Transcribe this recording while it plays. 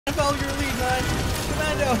I follow your lead, man.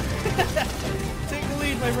 Commando. Take the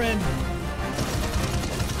lead, my friend.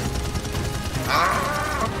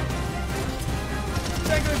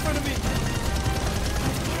 Tango in front of me.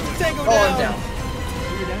 Tango down. Oh, I'm down.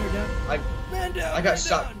 You're down, you're down. Man down. I got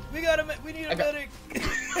shot. Down. We need a medic.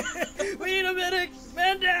 We need a medic.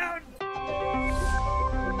 Man down.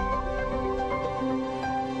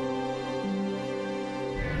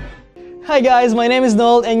 Hi guys, my name is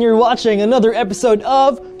Noel and you're watching another episode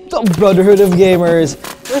of the Brotherhood of Gamers.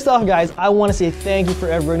 First off guys, I want to say thank you for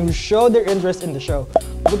everyone who showed their interest in the show.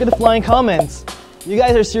 Look at the flying comments. You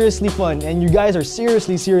guys are seriously fun and you guys are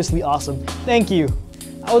seriously awesome. Thank you.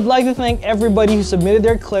 I would like to thank everybody who submitted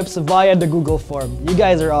their clips via the Google form. You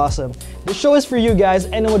guys are awesome. The show is for you guys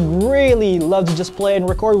and I would really love to just play and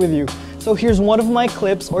record with you. So here's one of my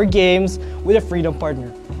clips or games with a Freedom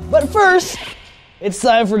partner. But first, it's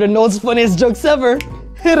time for the Note's Funniest Jokes Ever.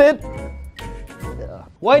 Hit it!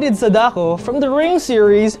 Why did Sadako from the Ring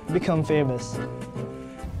series become famous?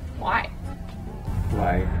 Why?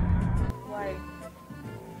 Why? Why?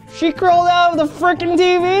 She crawled out of the frickin'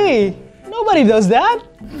 TV! Nobody does that!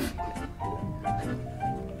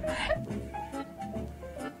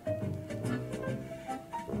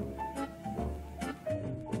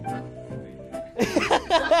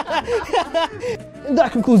 And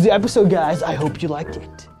that concludes the episode, guys. I hope you liked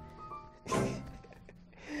it.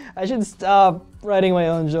 I should stop writing my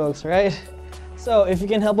own jokes, right? So, if you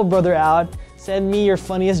can help a brother out, send me your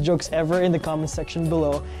funniest jokes ever in the comment section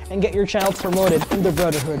below and get your channel promoted in the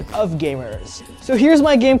Brotherhood of Gamers. So here's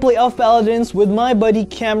my gameplay of Paladins with my buddy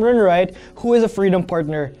Kameron and I, who is a Freedom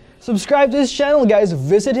partner. Subscribe to his channel, guys,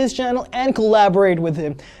 visit his channel and collaborate with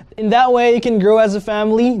him. In that way, you can grow as a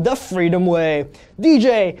family the Freedom way.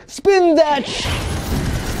 DJ, spin that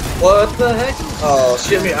What the heck? Oh,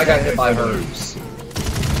 shit me, I got hit by hers.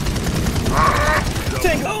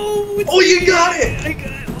 Tank. Oh, you got it! I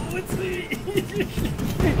got it. Oh, it's me.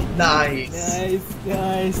 Nice.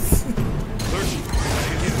 Nice.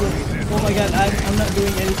 Oh my god, I'm not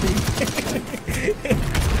doing anything. Here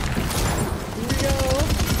we go.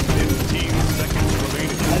 15 seconds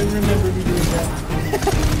remaining. I don't remember me doing that.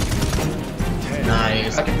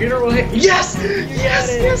 Nice. My computer will hit. Yes!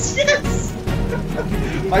 Yes!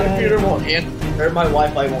 My computer won't handle, or my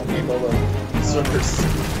Wi-Fi won't handle the servers.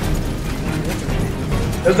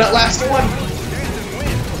 There's that last one!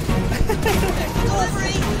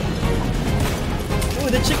 Oh,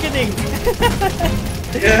 the chickening!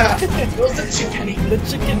 Yeah, it was the chickening. The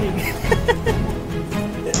chickening.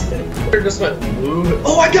 It just went woo.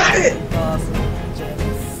 Oh, I got it! Awesome,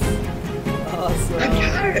 Janice. Awesome.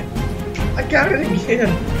 I got it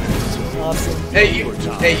again. Awesome. Hey,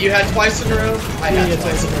 you had twice in a row? I had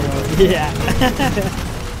twice in a row. Yeah.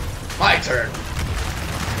 My turn.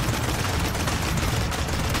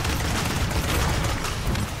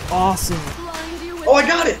 Awesome. Oh, I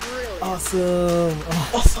got it! Awesome.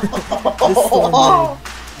 Awesome. This one,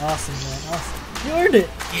 awesome, man. Awesome. You earned it.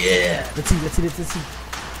 Yeah. Let's see.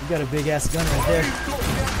 You got a big ass gun right there.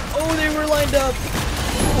 Oh, they were lined up.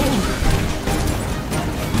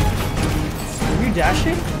 Are you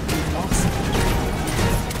dashing? Awesome.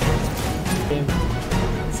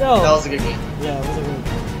 So. That was a good game. Yeah, it was a really good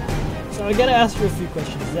game. So I gotta ask you a few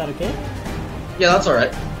questions. Is that okay? Yeah, that's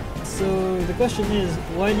alright. So the question is,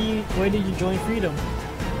 why did you join Freedom?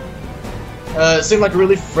 It seemed like a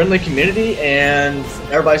really friendly community, and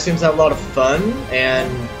everybody seems to have a lot of fun,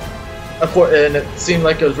 and of course, and it seemed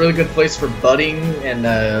like it was a really good place for budding and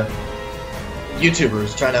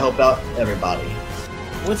YouTubers trying to help out everybody.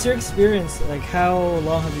 What's your experience? Like, how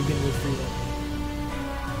long have you been with Freedom?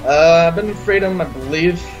 I've been with Freedom, I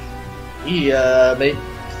believe, maybe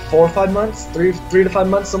 4 or 5 months, 3 to 5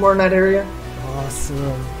 months, somewhere in that area.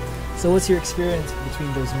 Awesome. So what's your experience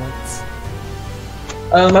between those months?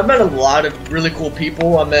 I've met a lot of really cool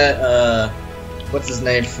people. I met, what's his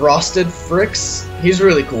name? Frosted Fricks. He's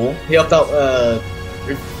really cool. He helped out,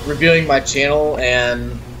 reviewing my channel,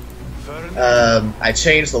 and, I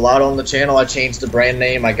changed a lot on the channel. I changed the brand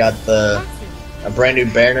name. I got a brand new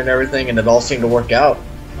banner and everything, and it all seemed to work out.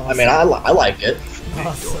 Awesome. I mean, I like it.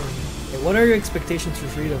 Awesome. Okay, what are your expectations for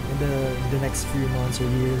Freedom in the next few months or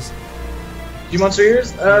years? Few months or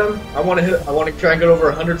years? I want to try and get over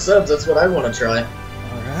 100 subs. That's what I want to try.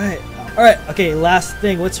 All right. Okay. Last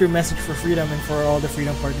thing. What's your message for Freedom and for all the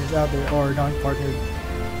Freedom partners out there or non-partnered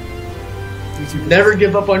YouTubers? Never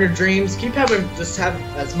give up on your dreams. Just have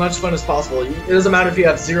as much fun as possible. It doesn't matter if you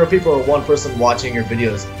have 0 people or 1 person watching your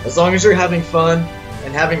videos. As long as you're having fun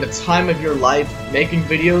and having the time of your life making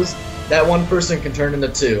videos, that 1 person can turn into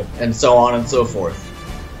 2, and so on and so forth.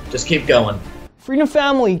 Just keep going. Freedom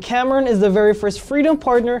Family, Kameron is the very first Freedom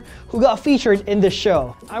partner who got featured in this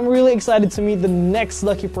show. I'm really excited to meet the next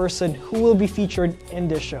lucky person who will be featured in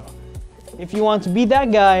this show. If you want to be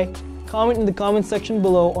that guy, comment in the comment section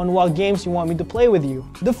below on what games you want me to play with you.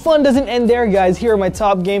 The fun doesn't end there, guys. Here are my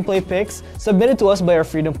top gameplay picks submitted to us by our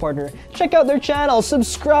Freedom partner. Check out their channel,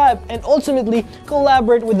 subscribe, and ultimately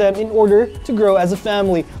collaborate with them in order to grow as a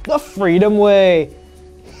family the Freedom way.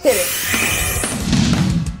 Hit it!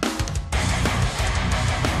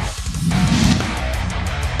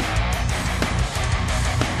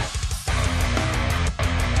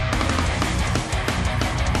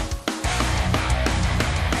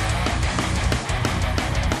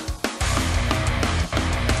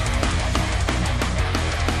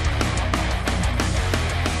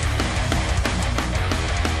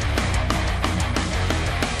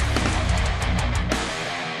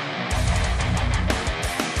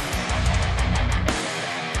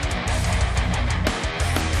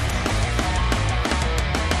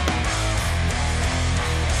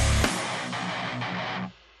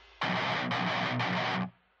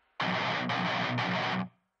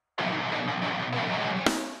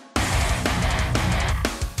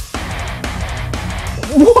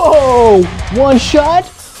 Whoa! One shot,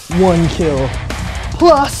 one kill.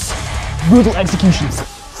 Plus, brutal executions.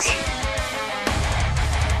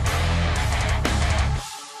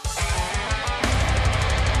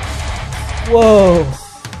 Whoa!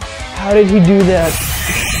 How did he do that?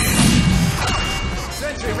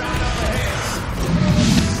 Sentry round up ahead.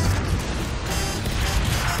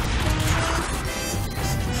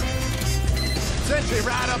 Sentry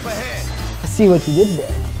right up ahead. I see what he did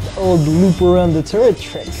there. The old loop around the turret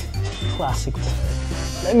trick. Classic one.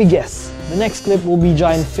 Let me guess. The next clip will be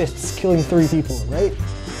giant fists killing 3 people, right?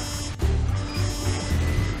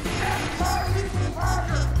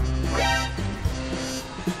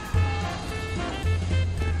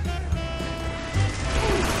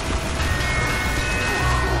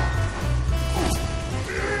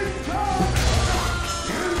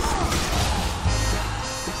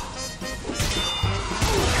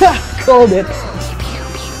 Ha! Called it!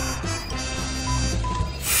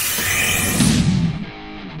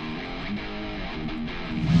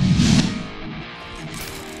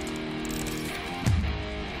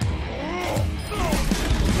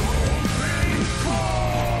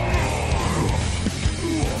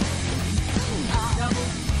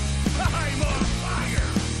 I'm on fire.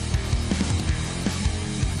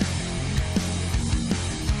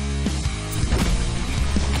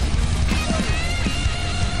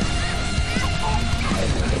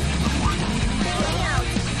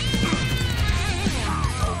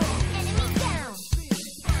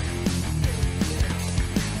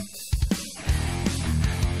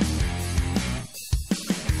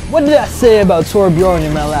 What did I say about Torbjorn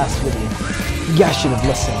in my last video? You guys should have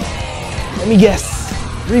listened. Let me guess.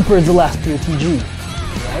 Reaper is the last POTG,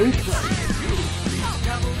 right?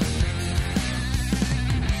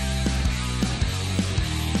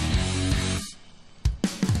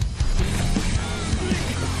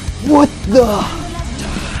 What the?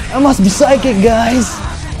 I must be psychic, guys.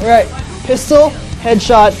 Alright, pistol,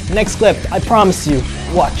 headshot, next clip. I promise you.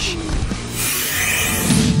 Watch.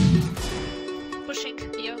 Pushing,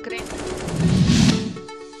 you, green.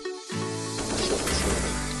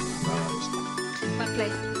 One play.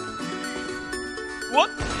 What?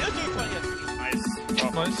 Nice.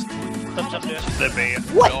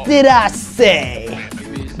 What did I say?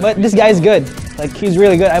 But this guy's good. Like, he's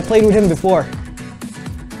really good. I played with him before.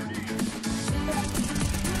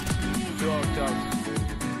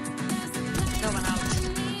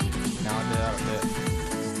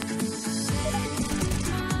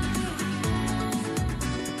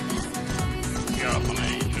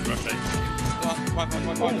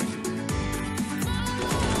 No one out.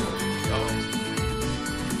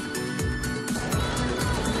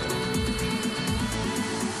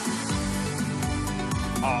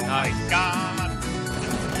 Oh my god!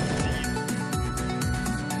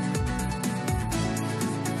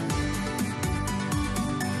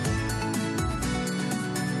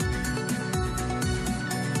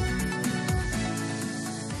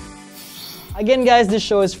 Again, guys, this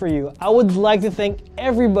show is for you. I would like to thank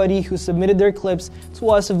everybody who submitted their clips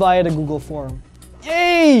to us via the Google form.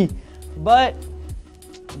 Yay! But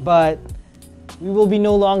we will be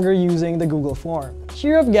no longer using the Google form.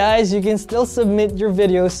 Cheer up, guys, you can still submit your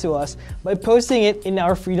videos to us by posting it in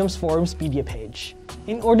our Freedoms Forums media page.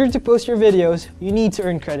 In order to post your videos, you need to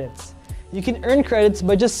earn credits. You can earn credits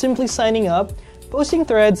by just simply signing up, posting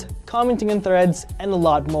threads, commenting on threads, and a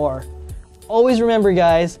lot more. always remember,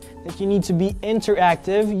 guys, that you need to be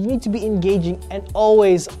interactive, you need to be engaging, and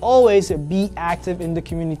always be active in the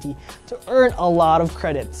community to earn a lot of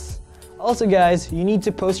credits. Also, guys, you need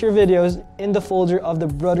to post your videos in the folder of the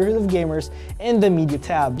Brotherhood of Gamers in the Media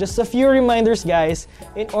tab. Just a few reminders, guys,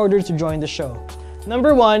 in order to join the show.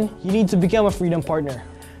 Number 1, you need to become a Freedom Partner.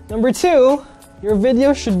 Number 2, your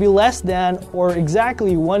video should be less than or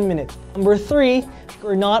exactly 1 minute. Number 3,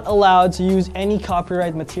 you're not allowed to use any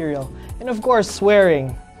copyright material. And of course,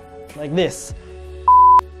 swearing, like this.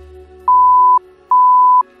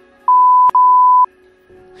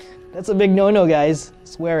 That's a big no-no, guys.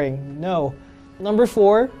 Swearing, no. Number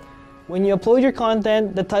 4, when you upload your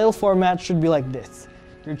content, the title format should be like this.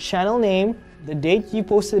 Your channel name, the date you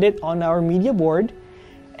posted it on our media board,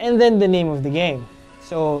 and then the name of the game.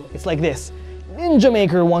 So it's like this. Ninja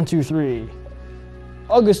Maker 123,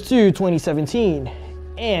 August 2, 2017,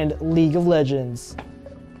 and League of Legends.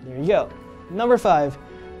 There you go. Number 5.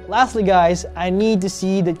 Lastly, guys, I need to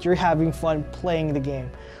see that you're having fun playing the game.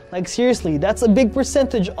 Like seriously, that's a big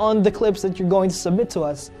percentage on the clips that you're going to submit to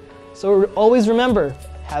us. So always remember,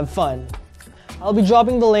 have fun. I'll be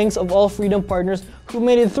dropping the links of all Freedom Partners who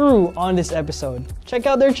made it through on this episode. Check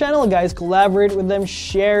out their channel, guys, collaborate with them,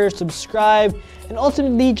 share, subscribe, and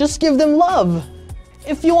ultimately just give them love.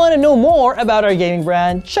 If you want to know more about our gaming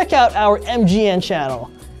brand, check out our MGN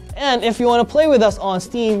channel. And if you want to play with us on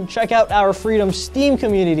Steam, check out our Freedom Steam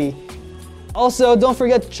community. Also, don't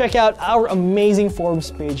forget to check out our amazing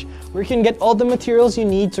forums page where you can get all the materials you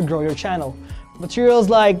need to grow your channel. Materials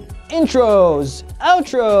like intros,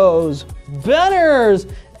 outros, banners,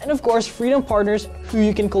 and of course, Freedom Partners who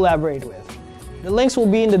you can collaborate with. The links will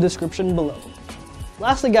be in the description below.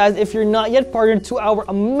 Lastly, guys, if you're not yet partnered to our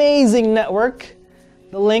amazing network,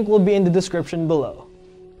 the link will be in the description below.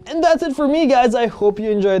 And that's it for me, guys. I hope you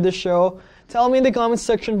enjoyed this show. Tell me in the comments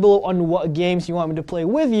section below on what games you want me to play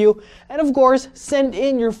with you. And of course, send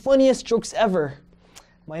in your funniest jokes ever.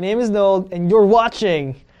 My name is Noel, and you're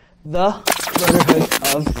watching the Brotherhood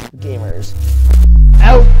of Gamers.